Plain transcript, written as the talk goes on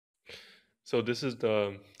So this is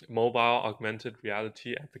the Mobile Augmented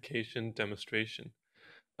Reality application demonstration.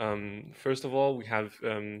 First of all, we have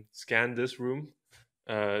scanned this room.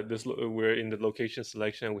 We're in the location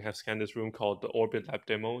selection. We have scanned this room called the Orbit Lab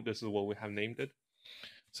demo. This is what we have named it.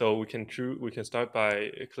 So we can start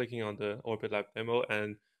by clicking on the Orbit Lab demo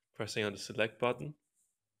and pressing on the select button.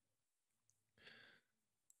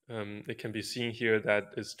 It can be seen here that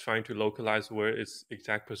it's trying to localize where its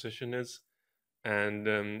exact position is. And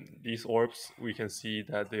these orbs, we can see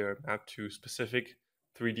that they are mapped to specific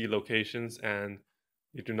 3D locations, and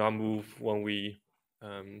they do not move when we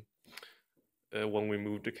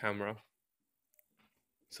move the camera.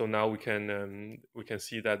 So now we can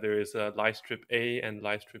see that there is a light strip A and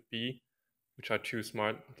light strip B, which are two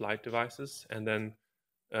smart light devices, and then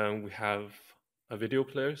we have a video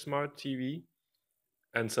player smart TV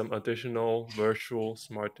and some additional virtual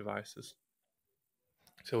smart devices.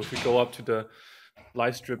 So if we go up to the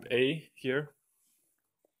light strip A here,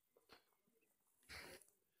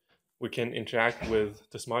 we can interact with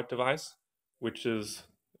the smart device, which is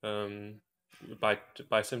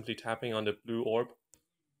by simply tapping on the blue orb,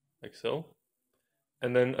 like so.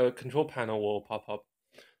 And then a control panel will pop up.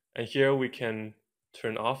 And here we can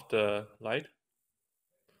turn off the light,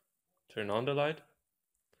 turn on the light,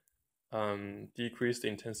 decrease the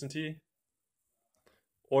intensity,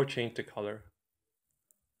 or change the color.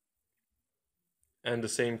 And the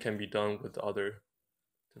same can be done with the other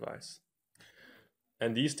device.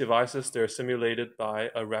 And these devices, they're simulated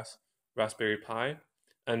by a Raspberry Pi.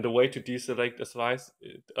 And the way to deselect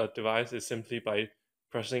a device is simply by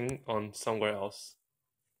pressing on somewhere else.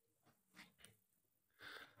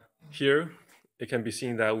 Here, it can be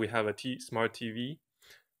seen that we have a smart TV.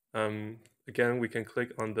 Again, we can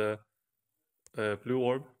click on the blue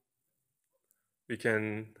orb. We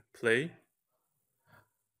can play,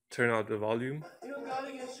 turn out the volume,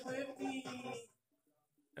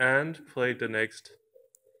 and play the next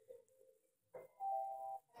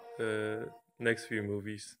few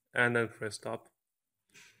movies, and then press stop.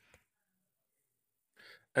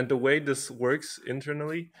 And the way this works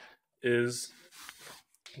internally is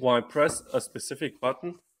when I press a specific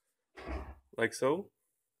button, like so,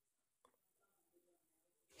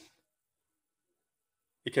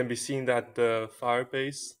 it can be seen that the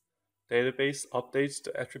Firebase database updates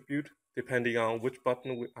the attribute depending on which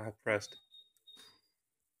button I have pressed.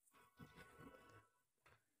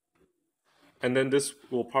 And then this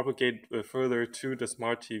will propagate further to the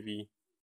smart TV.